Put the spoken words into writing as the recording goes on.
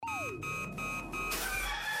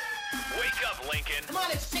Wake up, Lincoln. Come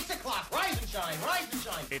on, it's 6 o'clock. Rise and shine, rise and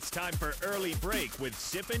shine. It's time for Early Break with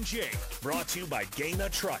Sip and Jake, brought to you by Gaina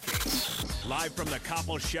Trucking. Live from the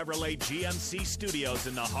Koppel Chevrolet GMC studios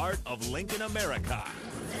in the heart of Lincoln, America.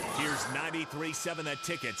 Here's 93.7 The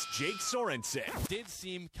Ticket's Jake Sorensen. Did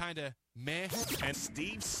seem kind of meh. And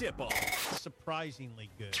Steve Sipple. Surprisingly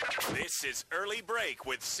good. This is Early Break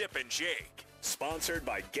with Sip and Jake, sponsored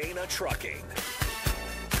by Gaina Trucking.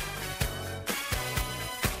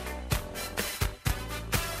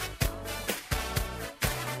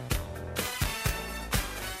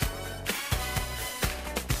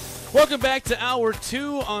 Welcome back to Hour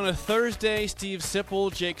 2 on a Thursday. Steve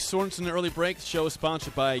Sipple, Jake Sorensen, Early Break. The show is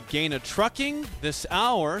sponsored by Gaina Trucking. This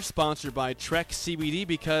hour sponsored by Trek CBD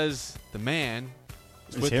because the man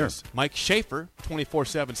is with here. us. Mike Schaefer,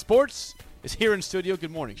 24/7 Sports, is here in studio. Good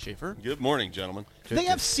morning, Schaefer. Good morning, gentlemen. Do they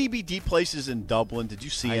have CBD places in Dublin? Did you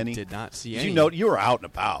see any? I did not see Did any. you know you were out and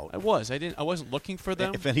about? I was. I wasn't looking for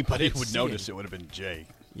them. If anybody I would didn't notice, see it would have been Jay.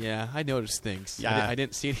 Yeah, I noticed things. Yeah. I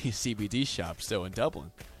didn't see any CBD shops, though, in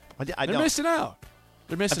Dublin. I They're don't- missing out.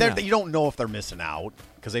 They're missing out. You don't know if they're missing out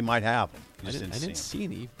because they might have them. You I just didn't them. see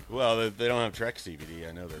any. Well, they don't have Trek CBD.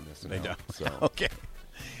 I know they're missing They out. don't. So. Okay.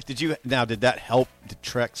 Did that help? Did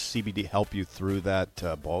Trek CBD help you through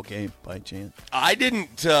that ball game by chance? I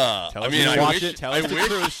didn't. Tell I us mean, to I watch wish. it. Tell I us the wish.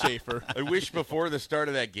 truth, Schaefer. I wish before the start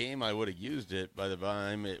of that game I would have used it. By the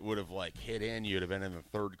time it would have hit in, you'd have been in the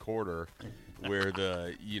third quarter, where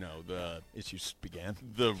the Issues began.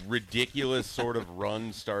 the ridiculous sort of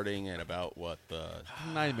run starting at about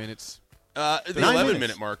 9 minutes. the 9 11 minutes.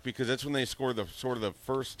 minute mark, because that's when they score the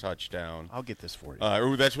first touchdown. I'll get this for you.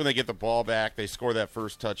 Or that's when they get the ball back. They score that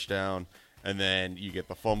first touchdown, and then you get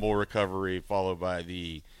the fumble recovery followed by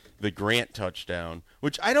the Grant touchdown,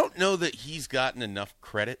 which I don't know that he's gotten enough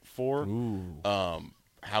credit for.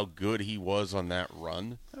 How good he was on that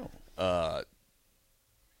run. Oh.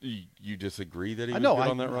 You disagree that he was No, good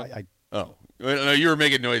on that run? I No, you were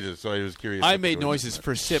making noises, so I was curious. I what made the noises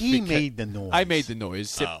for Sip. He because- made the noise. I made the noise,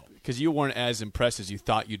 Sip, Oh. because you weren't as impressed as you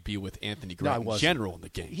thought you'd be with Anthony No, I Grant in wasn't. general in the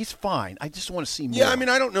game. He's fine. I just want to see more. Yeah, I mean,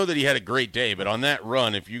 I don't know that he had a great day, but on that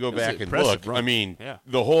run, if you go was an back and impressive look, run. I mean, Yeah.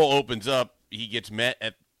 the hole opens up. He gets met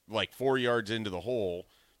at 4 yards into the hole,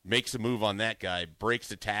 makes a move on that guy, breaks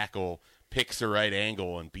the tackle, picks the right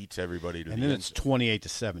angle, and beats everybody to and the then end it's zone.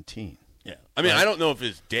 28-17. Yeah, I mean, I don't know if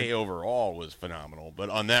his day overall was phenomenal,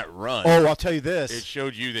 but on that run, Oh, I'll tell you this. it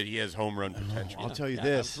showed you that he has home run potential. I'll tell you Yeah,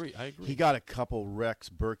 this. I agree. He got a couple Rex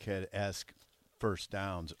Burkhead-esque first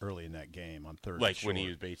downs early in that game on third. Like and when he short.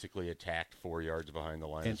 was basically attacked 4 yards behind the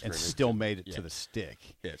line of and scrimmage. still made it Yeah. to the stick.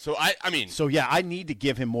 Yeah, so I mean, So, yeah, I need to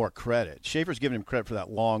give him more credit. Schaefer's giving him credit for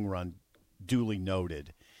that long run, duly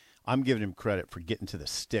noted. I'm giving him credit for getting to the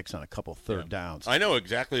sticks on a couple third downs. I know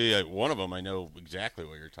exactly one of them. I know exactly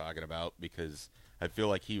what you're talking about because I feel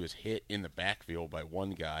like he was hit in the backfield by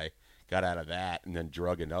one guy, got out of that, and then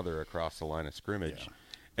drug another across the line of scrimmage. Yeah.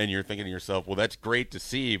 And you're thinking to yourself, well, that's great to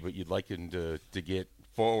see, but you'd like him to get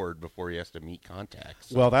forward before he has to meet contact.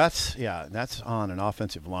 So. Well, that's on an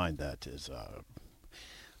offensive line that is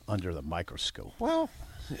under the microscope. Well,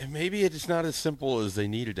 maybe it's not as simple as they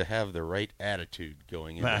needed to have the right attitude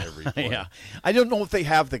going into every play. Yeah, I don't know if they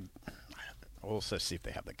have the. We'll see if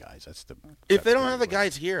they have the guys. If they don't have the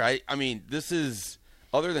guys here, I mean, this is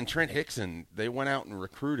other than Trent Hickson, they went out and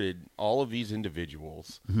recruited all of these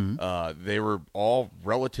individuals. Mm-hmm. They were all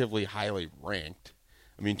relatively highly ranked.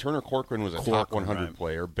 I mean, Turner Corcoran was a top 100 right.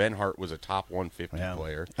 player. Ben Hart was a top 150 Yeah.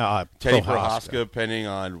 player. Prohaska. Teddy Prohaska, depending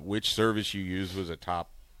on which service you use, was a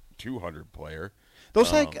top 200 player.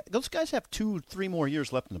 Those guys have 2-3 more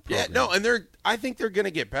years left in the program. Yeah, no, and I think they're going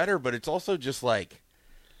to get better, but it's also just like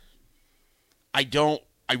I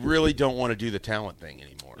really don't want to do the talent thing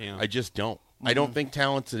anymore. Yeah. I just don't. I don't think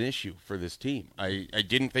talent's an issue for this team. I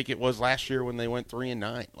didn't think it was last year when they went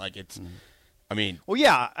 3-9. Like it's, I mean, Well,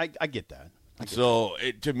 yeah, I get that. so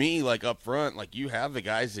to me, like up front, like you have the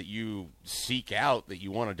guys that you seek out that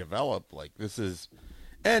you want to develop. Like this is,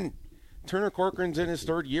 and Turner Corcoran's in his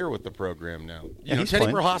third year with the program now. You know, he's Teddy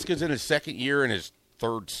playing. Prohaska's in his second year and his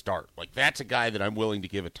third start. Like that's a guy that I'm willing to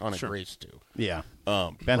give a ton of grace to. Yeah.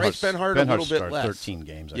 Ben Hart a little bit started less. 13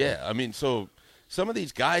 games. I Yeah, think. I mean, so some of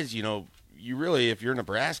these guys, you know, you really, if you're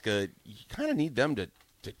Nebraska, you kind of need them to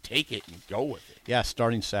take it and go with it. Yeah,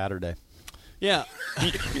 starting Saturday. Yeah.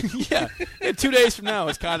 Yeah. And 2 days from now,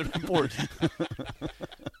 it's kind of important. Oh,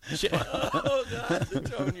 God, the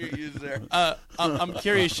tone you use there. I'm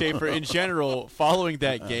curious, Schaefer, in general, following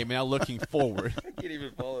that game, now looking forward. I can't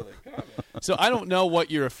even follow that comment. So I don't know what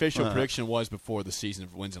your official prediction was before the season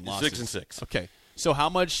of wins and losses. 6-6. Okay. So how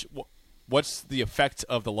much? What's the effect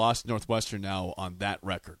of the loss to Northwestern now on that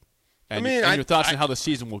record? And, mean, and your thoughts on how the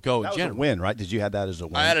season will go That in was a general. win, right? Did you have that as a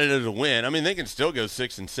win? I had it as a win. I mean, they can still go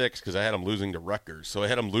 6-6 because I had them losing to Rutgers. So I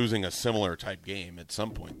had them losing a similar type game at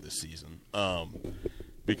some point this season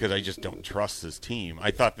because I just don't trust this team.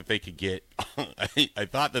 I thought that they could get I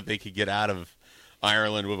thought that they could get out of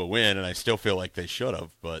Ireland with a win, and I still feel like they should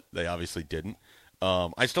have, but they obviously didn't.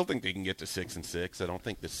 I still think they can get to 6-6. I don't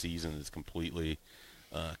think the season is completely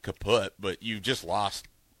kaput, but you just lost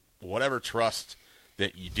whatever trust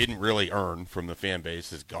that you didn't really earn from the fan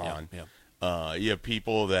base is gone. Yeah. You have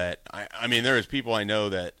people that I mean, there is people I know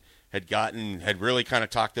that had really kind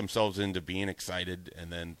of talked themselves into being excited,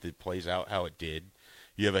 and then it plays out how it did.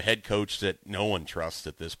 You have a head coach that no one trusts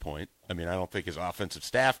at this point. I mean, I don't think his offensive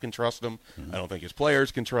staff can trust him. I don't think his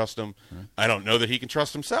players can trust him. I don't know that he can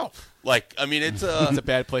trust himself. Like, I mean, it's a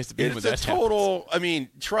bad place to be it's when a that total. happens. I mean,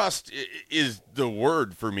 trust is the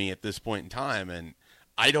word for me at this point in time, and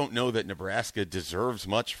I don't know that Nebraska deserves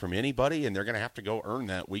much from anybody, and they're going to have to go earn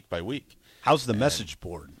that week by week. How's the message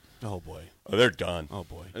board? Oh, boy. Oh, they're done. Oh,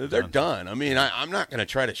 boy. They're done. I mean, I'm not going to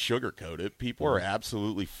try to sugarcoat it. People are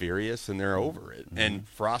absolutely furious, and they're over it. And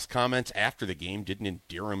Frost's comments after the game didn't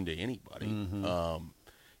endear him to anybody.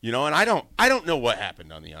 You know, and I don't know what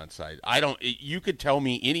happened on the onside. You could tell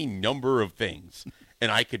me any number of things,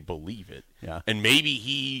 and I could believe it. Yeah. And maybe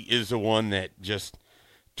he is the one that just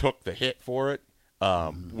took the hit for it,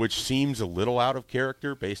 which seems a little out of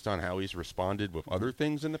character based on how he's responded with other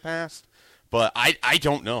things in the past. But I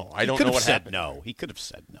don't know. I don't know what happened. No, he could have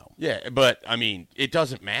said no. Yeah, but, I mean, it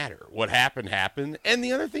doesn't matter. What happened, happened. And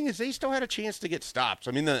the other thing is they still had a chance to get stops.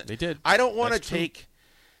 I mean, They did. I don't want to That's true. take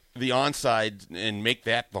the onside and make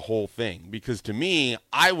that the whole thing because, to me,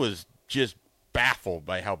 I was just baffled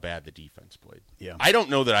by how bad the defense played. Yeah. I don't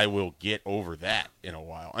know that I will get over that in a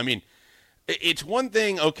while. I mean, it's one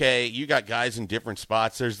thing, okay, you got guys in different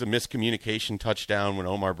spots. There's the miscommunication touchdown when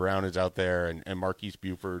Omar Brown is out there and Marquise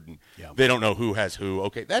Buford, and they don't know who has who.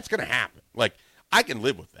 Okay, that's going to happen. Like, I can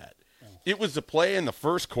live with that. It was the play in the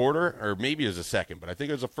first quarter, or maybe it was the second, but I think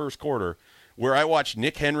it was the first quarter, where I watched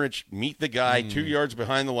Nick Henrich meet the guy 2 yards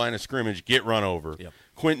behind the line of scrimmage, get run over. Yep.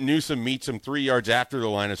 Quentin Newsom meets him 3 yards after the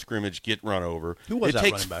line of scrimmage, get run over. Who was it that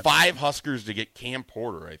takes running back? 5 Huskers to get Cam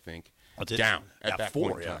Porter, I think, down at that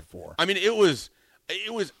point in time. 4. I mean, it was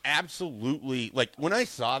absolutely, like, when I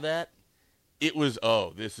saw that, it was,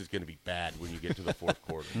 oh, this is going to be bad when you get to the fourth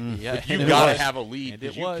quarter. Yeah, Like, you and it got to was. have a lead And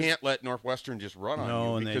because it you was. can't let Northwestern just run on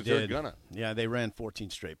No, you and they because did. they're going to. Yeah, they ran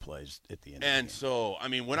 14 straight plays at the end. And so, I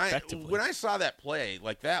mean, when Effectively. I saw that play,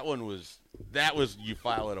 like, that was you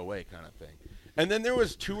file it away kind of thing. And then there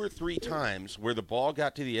was 2 or 3 times where the ball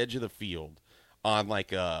got to the edge of the field on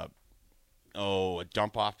like a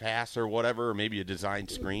dump off pass or whatever, or maybe a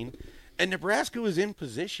designed screen, and Nebraska was in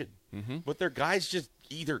position, but their guys just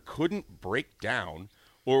either couldn't break down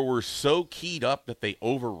or were so keyed up that they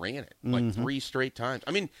overran it like 3 straight times.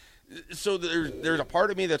 I mean, so there's a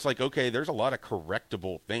part of me that's like, okay, there's a lot of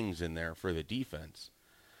correctable things in there for the defense.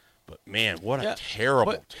 But, man, what a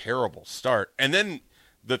terrible start. And then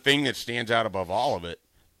the thing that stands out above all of it,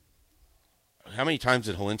 how many times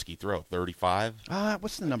did Helinski throw? 35?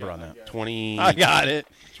 What's the number on that? 20? I got it.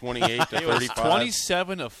 28 to 35?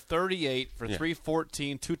 27 of 38 for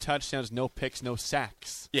 314, 2 touchdowns, no picks, no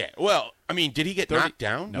sacks. Yeah, well, I mean, did he get knocked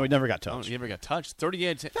down? No, he never got No, touched. he never got touched.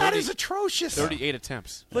 38. That is atrocious. 38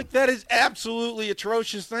 attempts. Like, that is absolutely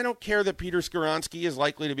atrocious. And I don't care that Peter Skoronski is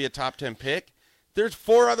likely to be a top 10 pick. There's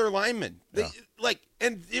 4 other linemen.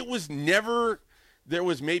 And it was never – there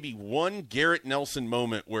was maybe one Garrett Nelson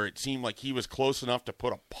moment where it seemed like he was close enough to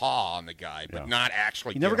put a paw on the guy, but not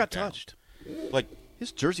actually He never get got him down. touched. Like,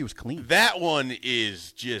 His jersey was clean. that one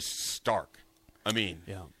is just stark. I mean,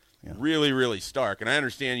 really, really stark. And I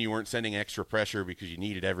understand you weren't sending extra pressure because you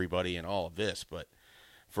needed everybody and all of this, but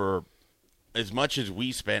for as much as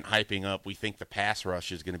we spent hyping up, we think the pass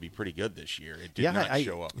rush is going to be pretty good this year. It did not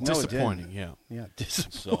show up. No, it Disappointing, didn't. yeah. Yeah,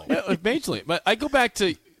 So, Yeah, majorly. But I go back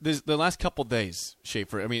to the last couple days,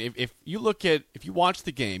 Schaefer. I mean, if you watch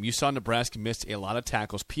the game, you saw Nebraska missed a lot of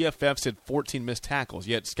tackles. PFF said 14 missed tackles.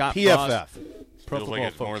 Yet Scott Frost, Pro feels Football like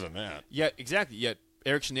it's more Focus. than that. Yeah, exactly. Yet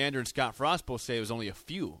Eric Shenander and Scott Frost both say it was only a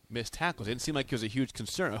few missed tackles. It didn't seem like it was a huge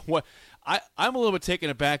concern. I'm a little bit taken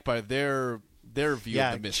aback by their view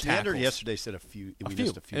of the missed Standard tackles. yesterday said we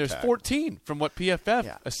missed a few. There's tackles. 14 from what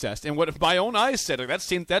PFF assessed, and what my own eyes said.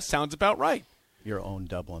 That sounds about right. Your own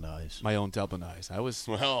Dublin eyes. My own Dublin eyes. I was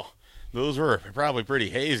Well, those were probably pretty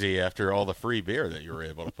hazy after all the free beer that you were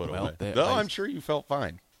able to put away. Though I'm sure you felt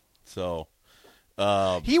fine. So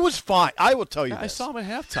He was fine. I will tell you this. I saw him at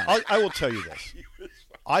halftime. I will tell you this.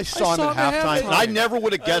 I saw him at halftime, and I never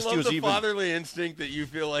would have guessed I love he was the even. fatherly instinct that you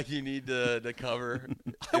feel like you need to cover.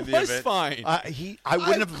 I in the was event. fine. I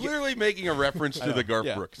wouldn't have. clearly making a reference to the Garth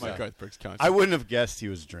yeah, Brooks. my song. Garth Brooks concert. I wouldn't have guessed he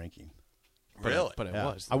was drinking. Really? But I Yeah.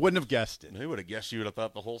 was. I wouldn't have guessed it. They would have guessed you would have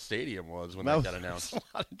thought the whole stadium was when That that got was announced. a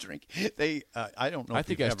lot of drink. They, I don't know. I if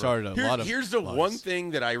think you've I ever- started a lot of. Here's the buzz. one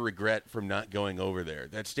thing that I regret from not going over there.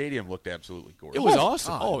 That stadium looked absolutely gorgeous. It was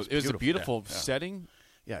awesome. Oh, Oh, it was a beautiful Yeah. setting.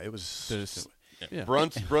 Yeah, it was. There's, yeah.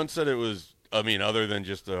 Brunt said it was. I mean, other than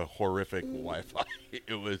just a horrific Wi-Fi,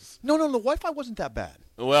 it was. No, the Wi-Fi wasn't that bad.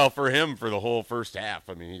 Well, for him, for the whole first half,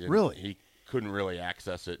 I mean, Really? he couldn't really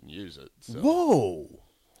access it and use it. So. Whoa.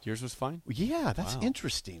 Yours was fine. Yeah, that's Wow.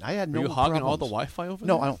 interesting. I had Were no you hogging all the problems. Wi-Fi over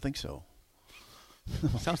No, there? I don't think so.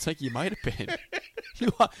 Sounds like you might have been.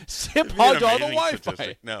 Sip It'd be an hogged all the amazing Wi-Fi.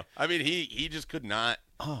 statistic. No, I mean he just could not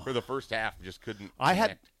for the first half. Just couldn't. I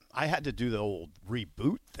connect. had to do the old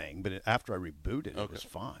reboot thing, but after I rebooted, it was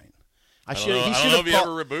fine. I don't know if you ever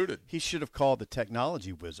rebooted. He should have called the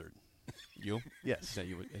technology wizard. You? Yes. Is that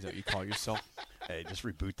what you call yourself? Hey, just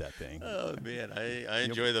reboot that thing. Oh man, I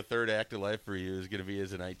enjoy the third act of life for you is going to be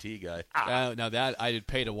as an IT guy. Now that I did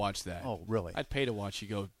pay to watch that. Oh, really? I'd pay to watch you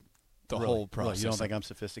go the Really? whole process. Really? You don't think I'm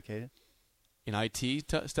sophisticated? in IT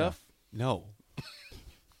stuff? No.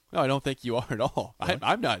 No, I don't think you are at all.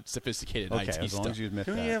 I'm not sophisticated in Okay, IT as long stuff. as you admit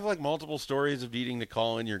Don't that. you have like multiple stories of needing to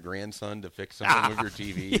call in your grandson to fix something with your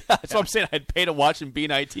TV? Yeah, that's what I'm saying. I'd pay to watch him be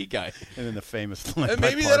an IT guy. And then the famous line And by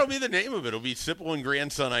maybe Parker, that'll be the name of it. It'll be Sipple and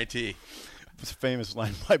Grandson IT. this famous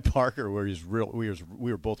line by Parker where we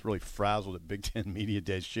were both really frazzled at Big Ten Media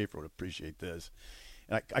Days. Schaefer would appreciate this.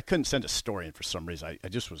 And I couldn't send a story in for some reason. I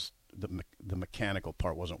just was the mechanical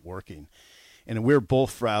part wasn't working. And we were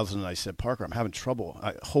both frazzled, and I said, Parker, I'm having trouble.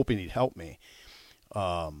 Hoping he'd help me.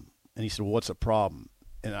 And he said, well, what's the problem?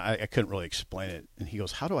 And I couldn't really explain it. And he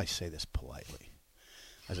goes, how do I say this politely?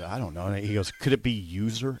 I said, I don't know. And he goes, could it be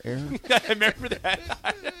user error? I remember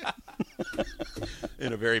that.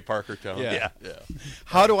 In a very Parker tone. Yeah.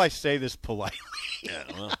 How do I say this politely? Yeah,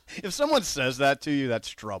 well, If someone says that to you, that's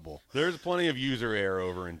trouble. there's plenty of user error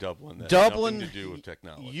over in Dublin. That Dublin, has nothing to do with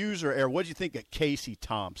technology. User error. What did you think of Casey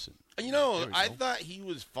Thompson? You know, I thought he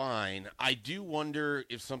was fine. I do wonder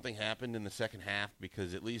if something happened in the second half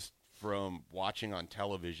because at least from watching on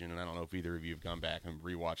television, and I don't know if either of you have gone back and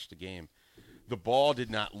rewatched the game, the ball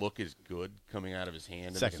did not look as good coming out of his hand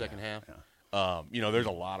in the second half. Yeah. You know, there's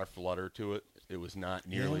a lot of flutter to it. It was not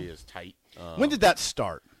nearly as tight. When did that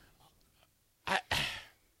start?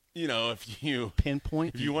 You know, if you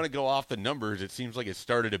Pinpoint? want to go off the numbers, it seems like it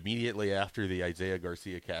started immediately after the Isaiah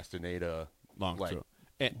Garcia Castaneda Long throw.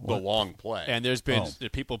 And, the long play. and there's been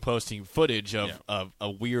people posting footage of, Yeah. of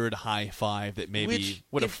a weird high five that maybe Which,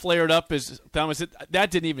 would have if- flared up his thumb.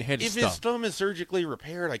 That didn't even hit his if his thumb. thumb is surgically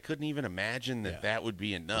repaired, I couldn't even imagine that that would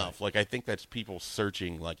be enough. Like I think that's people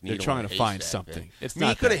searching like They're needle trying in a to find haystack. something. It's I mean,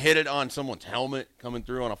 not he could have that. hit it on someone's helmet coming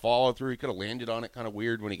through on a follow through. He could have landed on it kind of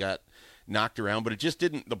weird when he got knocked around, but it just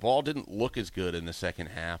didn't. The ball didn't look as good in the second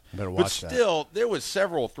half. Better but watch that. still, there was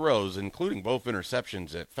several throws, including both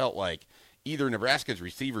interceptions, that felt like either Nebraska's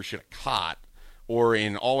receiver should have caught, or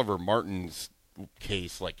in Oliver Martin's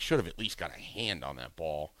case, like should have at least got a hand on that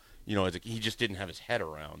ball. You know, he just didn't have his head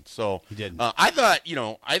around. So He didn't. I thought,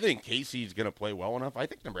 I think Casey's going to play well enough. I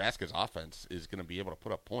think Nebraska's offense is going to be able to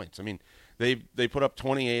put up points. I mean, they put up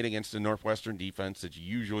 28 against the Northwestern defense that's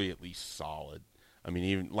usually at least solid. I mean,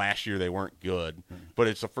 even last year they weren't good, but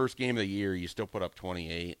it's the first game of the year. You still put up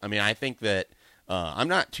 28. I mean, I think that I'm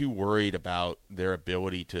not too worried about their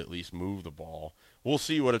ability to at least move the ball. We'll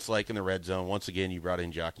see what it's like in the red zone. Once again, you brought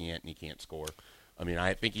in Jockey Ant and he can't score. I mean,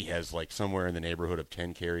 I think he has like somewhere in the neighborhood of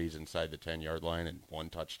 10 carries inside the 10-yard line and 1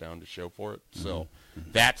 touchdown to show for it. So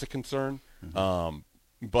that's a concern.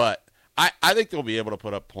 But I think they'll be able to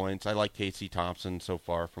put up points. I like Casey Thompson so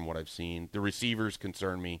far from what I've seen. The receivers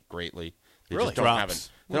concern me greatly. They Really? just don't Drops.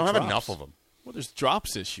 they don't Well, have drops. enough of them. Well, there's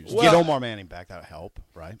drops issues. Well- Get Omar Manning back. That'll help,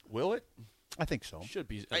 right? Will it? I think so. Should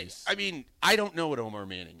be. At least. I mean, I don't know what Omar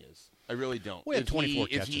Manning is. I really don't. We had Is 24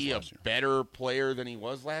 is catches he a last year. better player than he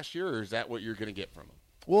was last year, or is that what you're going to get from him?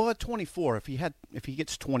 Well, at 24, if he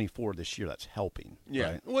gets 24 this year, that's helping.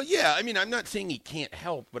 Right? Well, yeah. I mean, I'm not saying he can't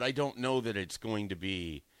help, but I don't know that it's going to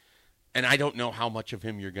be, and I don't know how much of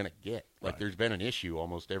him you're going to get. Like, there's been an issue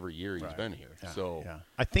almost every year he's been here. Yeah, So, yeah.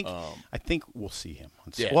 I think we'll see him.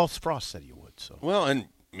 Yeah. Well, Frost said he would. So well, and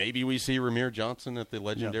maybe we see Ramir Johnson at the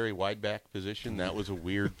legendary wide back position. That was a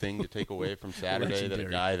weird thing to take away from Saturday. That a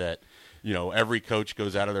Legendary. guy that, every coach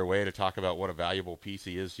goes out of their way to talk about what a valuable piece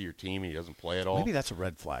he is to your team. He doesn't play at all. maybe that's a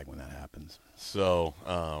red flag when that happens. So,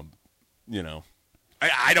 I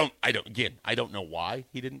don't know why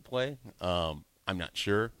he didn't play. I'm not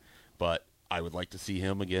sure, but I would like to see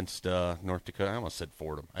him against North Dakota. I almost said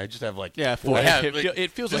Fordham. I just have Fordham.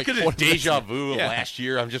 It feels just like because it's deja Fordham. vu of last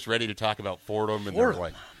year. I'm just ready to talk about Fordham and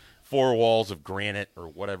their four walls of granite or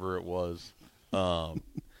whatever it was.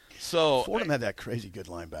 So Fordham had that crazy good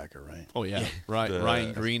linebacker, right? Oh yeah,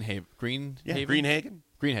 Ryan Greenhaven. Greenhagen.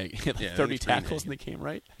 Greenhagen. Yeah, 30 it's tackles Greenhagen. in the game,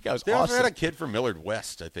 right? That guy was They awesome. also had a kid from Millard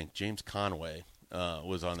West, I think, James Conway,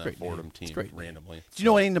 was on that great Fordham name. team It's great randomly. Do you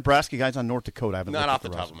know any Nebraska guys on North Dakota? I haven't Not looked off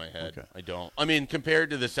at the top of roster. my head. Okay. I don't. I mean,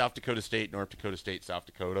 compared to the South Dakota State, North Dakota State, South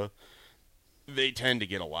Dakota, they tend to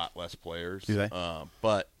get a lot less players. Do they?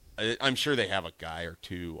 But I'm sure they have a guy or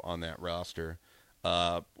two on that roster.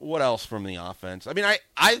 What else from the offense? I mean,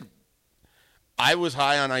 I was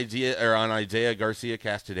high on Isaiah Garcia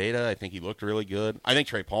Castaneda. I think he looked really good. I think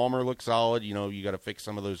Trey Palmer looked solid. You know, you got to fix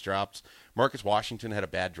some of those drops. Marcus Washington had a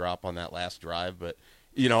bad drop on that last drive, but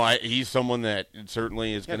he's someone that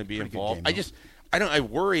certainly is going to be involved. I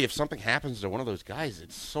worry if something happens to one of those guys.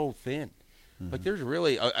 It's so thin. Mm-hmm. Like there's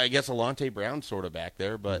really, I guess Alante Brown sort of back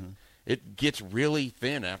there, but it gets really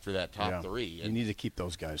thin after that top three. You need to keep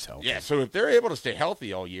those guys healthy. Yeah, so if they're able to stay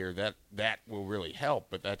healthy all year, that will really help.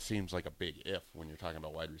 But that seems like a big if when you're talking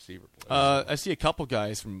about wide receiver players. I see a couple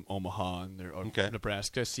guys from Omaha or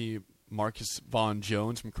Nebraska. I see Marcus Vaughn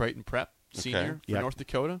Jones from Creighton Prep, senior for North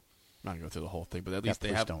Dakota. I'm not going to go through the whole thing, but at least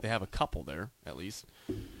they have a couple there, at least.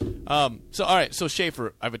 All right, so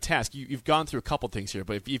Schaefer, I have a task. You've gone through a couple things here,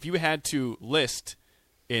 but if you had to list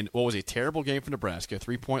in what was a terrible game for Nebraska,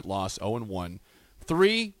 3-point loss, 0-1,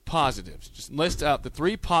 3 positives. Just list out the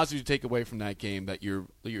 3 positives you take away from that game that you're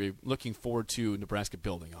looking forward to Nebraska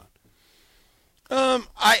building on.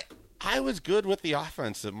 I was good with the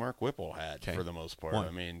offense that Mark Whipple had for the most part. One.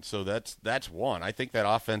 I mean, so that's one. I think that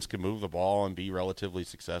offense can move the ball and be relatively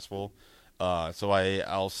successful. So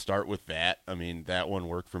I'll start with that. I mean, that one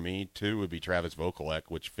worked for me. 2 would be Travis Vokalek,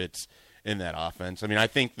 which fits in that offense. I mean, I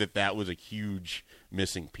think that was a huge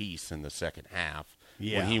missing piece in the second half.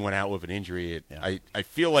 When he went out with an injury. I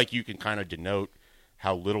feel like you can kind of denote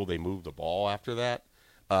how little they moved the ball after that.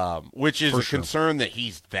 Which is concern that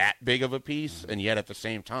he's that big of a piece, and yet at the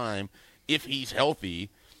same time, if he's healthy,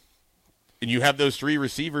 and you have those 3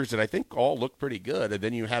 receivers that I think all look pretty good, and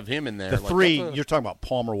then you have him in there. The 3, you're talking about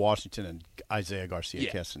Palmer, Washington, and Isaiah Garcia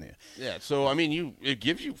Castaneda. Yeah, so, I mean, it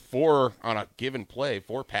gives you 4 on a given play,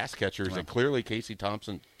 4 pass catchers that clearly Casey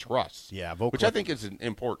Thompson trusts, which I think is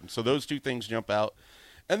important. So those 2 things jump out.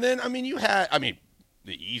 And then, I mean,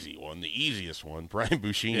 the easiest one, Brian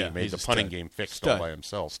Buschini made the punting game fixed all by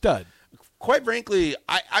himself. Stud. Quite frankly,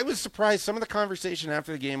 I was surprised. Some of the conversation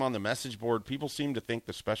after the game on the message board, people seemed to think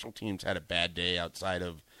the special teams had a bad day outside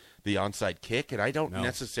of the onside kick, and I don't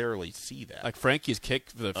necessarily see that. Like Frankie's kick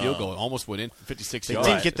for the field goal almost went in 56 yards.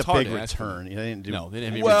 They didn't get the hard big to ask for. return. They didn't do They didn't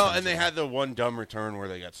have any Well, returns. and they had the one dumb return where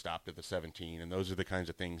they got stopped at the 17, and those are the kinds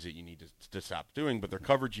of things that you need to stop doing. But their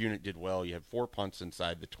coverage unit did well. You had 4 punts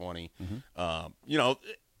inside the 20.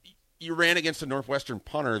 You ran against a Northwestern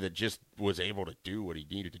punter that just was able to do what he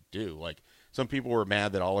needed to do. Like, some people were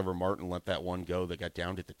mad that Oliver Martin let that one go that got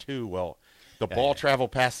down to the 2. Well, the ball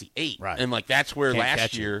traveled past the 8. Right. And, like, that's where Can't last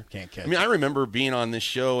catch year. Can't catch I mean, I remember being on this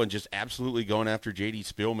show and just absolutely going after J.D.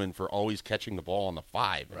 Spielman for always catching the ball on the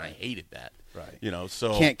 5, and I hated that. Right.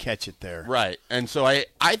 So. Can't catch it there. Right. And so I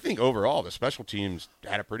think overall the special teams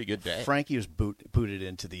had a pretty good day. Frankie was booted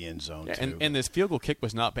into the end zone, too. And this field goal kick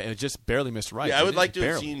was not bad. It just barely missed right. Yeah, I would like to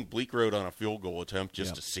have seen Bleak Road on a field goal attempt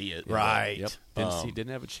just to see it. Right. Yep.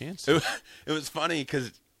 Didn't have a chance. It was funny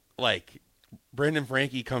because, like, Brendan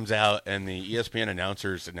Frankie comes out and the ESPN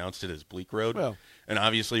announcers announced it as Bleak Road. Well, and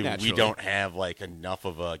obviously naturally. we don't have, like, enough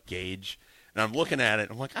of a gauge. And I'm looking at it,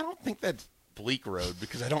 and I'm like, I don't think that's Bleak Road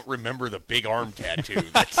because I don't remember the big arm tattoo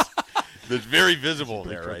that's very visible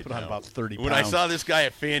there right put on now. about 30 When I pounds. saw this guy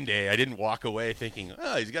at Fan Day, I didn't walk away thinking,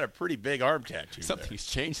 oh, he's got a pretty big arm tattoo. Something's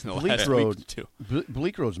changed in the Bleak last Road, week, too.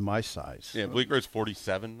 Bleak Road's my size. Yeah, Bleak Road's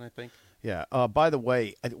 47, I think. Yeah. By the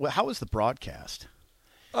way, how was the broadcast?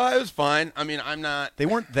 It was fine. I mean, I'm not. They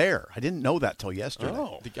weren't there. I didn't know that till yesterday.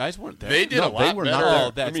 Oh. The guys weren't there. They did No, a lot they were better. not there.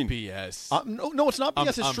 Oh, that's I mean, BS. No, it's not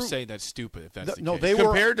because it's I'm true. saying that's stupid if that's the No, case. they were.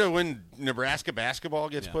 compared to when Nebraska basketball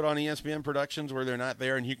gets Yeah. put on ESPN Productions where they're not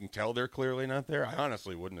there and you can tell they're clearly not there, I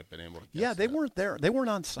honestly wouldn't have been able to guess Yeah, they that. weren't there. They weren't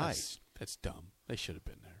on site. That's dumb. They should have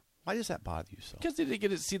been there. Why does that bother you so? Because they didn't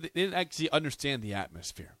get to see. They didn't actually understand the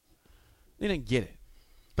atmosphere. They didn't get it.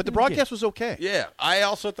 But the broadcast was okay. Yeah, I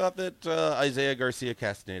also thought that Isaiah Garcia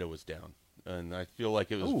Castaneda was down. And I feel like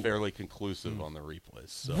it was fairly conclusive on the replays.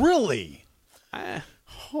 So. Really?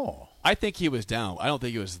 Oh. I think he was down. I don't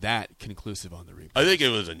think it was that conclusive on the replay. I think it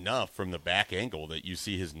was enough from the back angle that you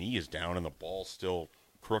see his knee is down and the ball's still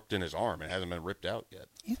crooked in his arm. It hasn't been ripped out yet.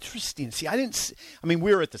 Interesting. See, I mean,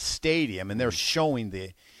 we were at the stadium, and they're showing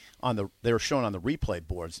on the replay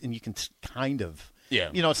boards, and you can kind of,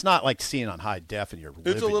 it's not like seeing on high def in your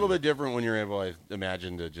living It's a little room. bit different when you're able, I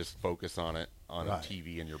imagine, to just focus on it on a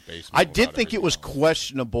TV in your basement. I did think it was else.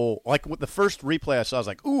 questionable. Like with the first replay I saw, I was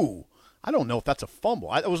like, ooh, I don't know if that's a fumble.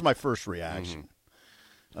 That was my first reaction.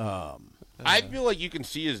 I feel like you can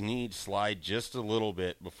see his knee slide just a little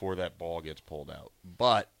bit before that ball gets pulled out.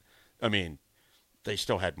 But, I mean, they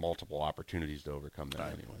still had multiple opportunities to overcome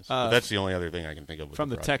that anyways. But that's the only other thing I can think of. With From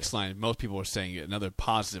the broadcast. text line, most people were saying another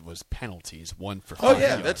positive was penalties, 1 for 5 Oh,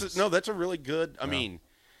 yeah. yards. That's a really good, I mean.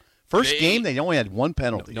 First game, they only had one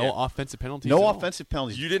penalty. No offensive penalties. No at all. offensive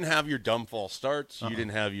penalties. You didn't have your dumb false starts. You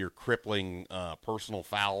didn't have your crippling personal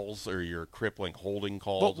fouls or your crippling holding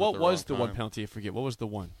calls. What was the wrong one time. penalty? I forget. What was the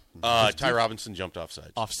one? Ty Robinson jumped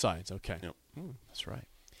offside. Offsides. Okay. Yep. That's right.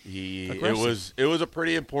 It was a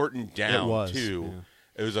pretty important down It was, too. yeah.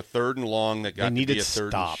 It was a 3rd and long that got to needed be a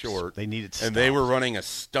 3rd stops. and short. They needed and they stops. were running a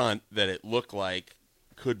stunt that it looked like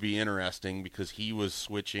could be interesting because he was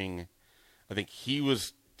switching. I think he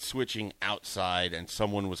was switching outside and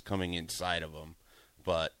someone was coming inside of him.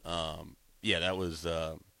 But that was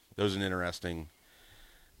an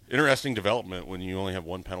interesting development when you only have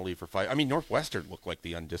one penalty for 5. I mean, Northwestern looked like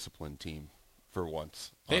the undisciplined team for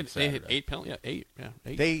once. They on had Saturday. 8 penalties. Yeah, 8. Yeah,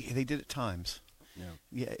 8. They did at times.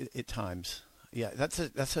 Yeah, at times. Yeah,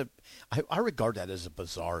 I regard that as a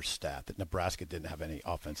bizarre stat that Nebraska didn't have any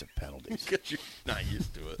offensive penalties. Because you're not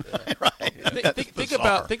used to it.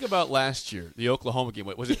 Right. Think about last year, the Oklahoma game.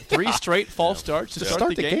 Was it 3 straight false starts to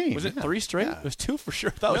start the game? Was it 3 straight? Yeah. It was 2 for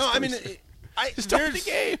sure. That was No, I 3 mean, straight. To start the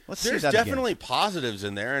game. Let's see There's that again. definitely positives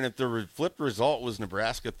in there, and if the flipped result was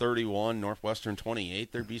Nebraska 31, Northwestern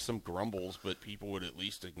 28, there'd be some grumbles, but people would at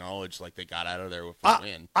least acknowledge like they got out of there with a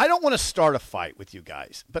win. I don't want to start a fight with you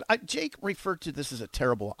guys, but Jake referred to this as a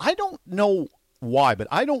terrible. I don't know why, but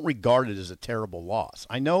I don't regard it as a terrible loss.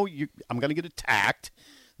 I know I'm going to get attacked,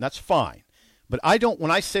 and that's fine. But I don't.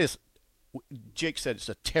 When I say this, Jake said it's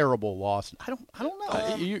a terrible loss. I don't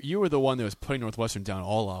know. You were the one that was putting Northwestern down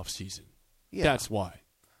all off season. Yeah. That's why.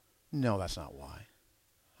 No, that's not why.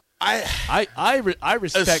 I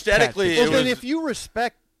respect Aesthetically, tactics. Well, then was- if you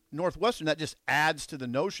respect Northwestern, that just adds to the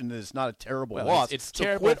notion that it's not a terrible Well, loss. it's so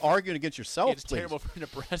terrible quit for- arguing against yourself, It's please. terrible for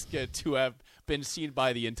Nebraska to have been seen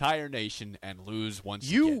by the entire nation and lose once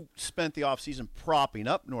You again. spent the offseason propping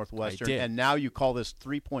up Northwestern, I did. and now you call this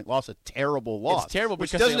 3-point loss a terrible loss. It's terrible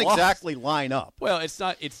which because doesn't they lost. exactly line up. Well, it's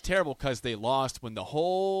not. It's terrible because they lost when the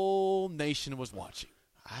whole nation was watching.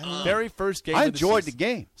 Very first game. I of the enjoyed the season.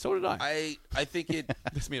 game. So did I. I think it.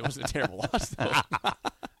 This mean it wasn't a terrible loss, though.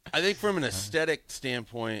 I think from an aesthetic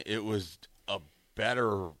standpoint, it was a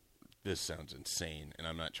better. This sounds insane, and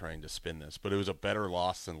I'm not trying to spin this, but it was a better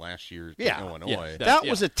loss than last year's Illinois. Yeah. That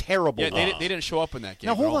was a terrible Yeah, loss. they didn't show up in that game.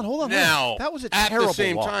 Now, at hold all. on, hold on. Now, that was a at terrible the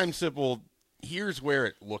same loss. time, Sipple, here's where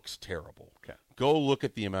it looks terrible. Okay. Go look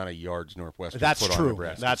at the amount of yards Northwestern That's put on true.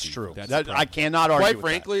 Nebraska. That's season. true. That's That- the I problem. cannot argue Quite with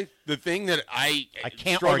frankly, the thing that I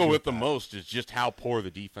can't struggle argue with with the that. most is just how poor the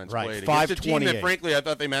defense Right, played against a team that, 528. frankly, I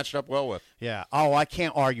thought they matched up well with. that. Yeah. Oh, I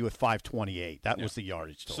can't argue with 528. That was the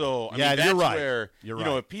yardage total. So, I yeah, mean, that's you're right. where, you're you right.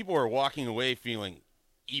 know, if people are walking away feeling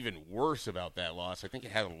even worse about that loss, I think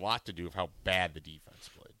it had a lot to do with how bad the defense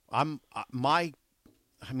played. I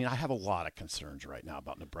have a lot of concerns right now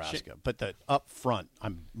about Nebraska, but up front,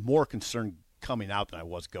 I'm more concerned coming out than I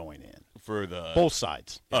was going in. For the Both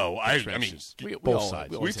sides. I mean, Trenches. both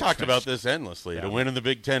sides. we've talked about this endlessly. Yeah. To win in the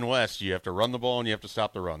Big Ten West, you have to run the ball and you have to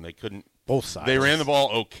stop the run. They couldn't. Both sides. They ran the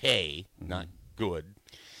ball okay, not good,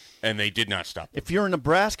 and they did not stop. If you're a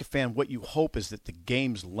Nebraska fan, what you hope is that the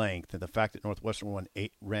game's length and the fact that Northwestern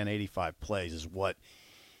ran 85 plays is what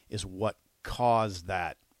caused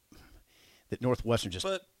that Northwestern just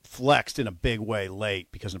flexed in a big way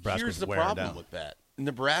late because Nebraska Here's was the wearing problem down. with that.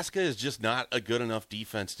 Nebraska is just not a good enough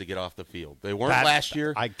defense to get off the field. They weren't That- last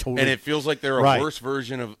year, I totally- and it feels like they're a Right. worse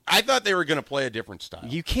version of. I thought they were going to play a different style.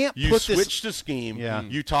 You can't You put this- switch the scheme. Yeah.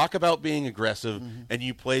 You talk about being aggressive, and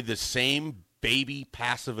you play the same baby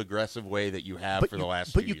passive aggressive way that you have for the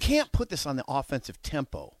last. But few you years. can't put this on the offensive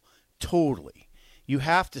tempo. Totally. You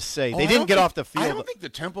have to say Oh, they I didn't don't get think- off the field. I don't think the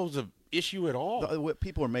tempo's an issue at all. What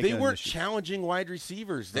people are making They an weren't issue. challenging wide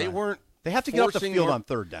receivers. They Right. weren't. They have to get off the forcing field your- on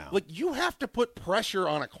third down. Like you have to put pressure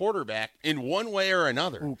on a quarterback in one way or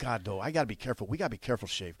another. Oh God, though, I got to be careful. We got to be careful,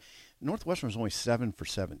 Schaefer. Northwestern was only 7 for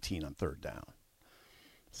 17 on third down,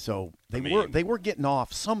 so they were getting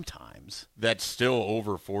off sometimes. That's still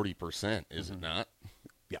over 40%, is it not?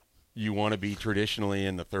 Yeah. You want to be traditionally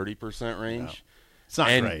in the 30% range. It's not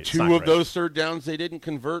and great. It's two not of great. those third downs they didn't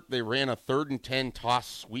convert. They ran a 3rd and 10 toss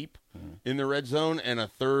sweep in the red zone and a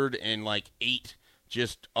 3rd and 8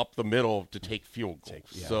 just up the middle to take field goals.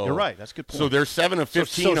 Yeah, So you're right. That's a good point. So they're 7 of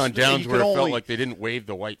 15 on downs you where can it felt only- like they didn't wave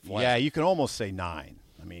the white flag. Yeah, you can almost say 9.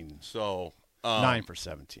 I mean, So 9 for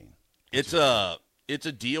 17. it's a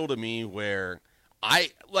deal to me where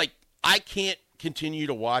I can't continue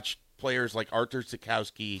to watch players like Arthur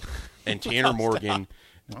Sikowski and Tanner Morgan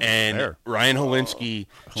and fair. Ryan Helinski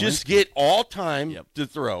just get all time to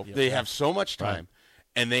throw. Yep. They have so much time,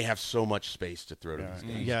 and they have so much space to throw to these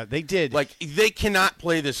guys. Yeah, they did. Like, they cannot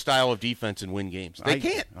play this style of defense and win games. They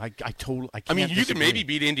can't. I totally. I I can't mean, you can disagree. maybe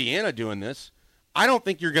beat Indiana doing this. I don't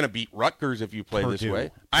think you're going to beat Rutgers if you play this Purdue.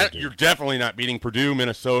 way. Purdue. You're definitely not beating Purdue,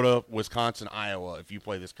 Minnesota, Wisconsin, Iowa if you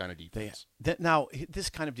play this kind of defense. Now this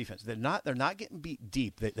kind of defense, they're not getting beat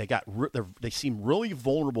deep. They seem really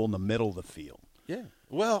vulnerable in the middle of the field. Yeah.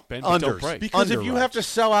 Well, Bend but don't Unders. break. because if you have Underwrites. to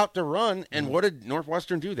sell out to run, and what did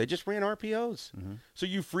Northwestern do? They just ran RPOs. Mm-hmm. So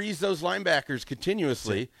you freeze those linebackers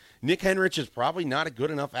continuously. Nick Henrich is probably not a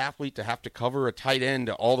good enough athlete to have to cover a tight end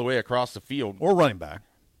all the way across the field. Or running back.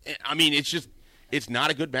 I mean, it's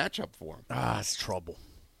not a good matchup for him. It's trouble.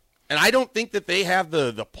 And I don't think that they have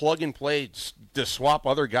the plug and play to swap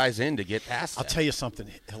other guys in to get past I'll that. tell you something.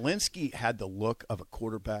 Helinski had the look of a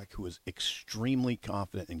quarterback who was extremely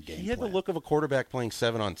confident in game He had the plan. look of a quarterback playing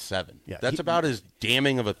 7-on-7. Yeah, That's he- about as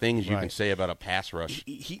damning of a thing as you can Right. say about a pass rush.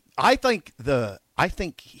 I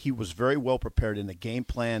think he was very well prepared in the game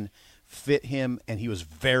plan. Fit him, and he was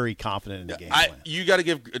very confident in the game plan. You got to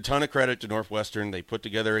give a ton of credit to Northwestern. They put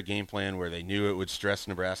together a game plan where they knew it would stress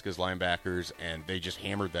Nebraska's linebackers, and they just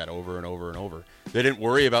hammered that over and over and over. They didn't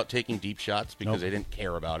worry about taking deep shots because they didn't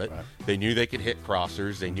care about it. Right. They knew they could hit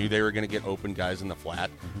crossers. They knew they were going to get open guys in the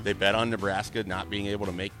flat. They bet on Nebraska not being able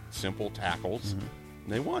to make simple tackles. And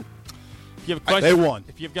they won. If you have questions, They won.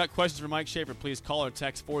 If you've got questions for Mike Schaefer, please call or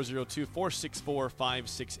text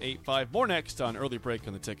 402-464-5685. More next on Early Break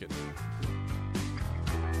on the Ticket.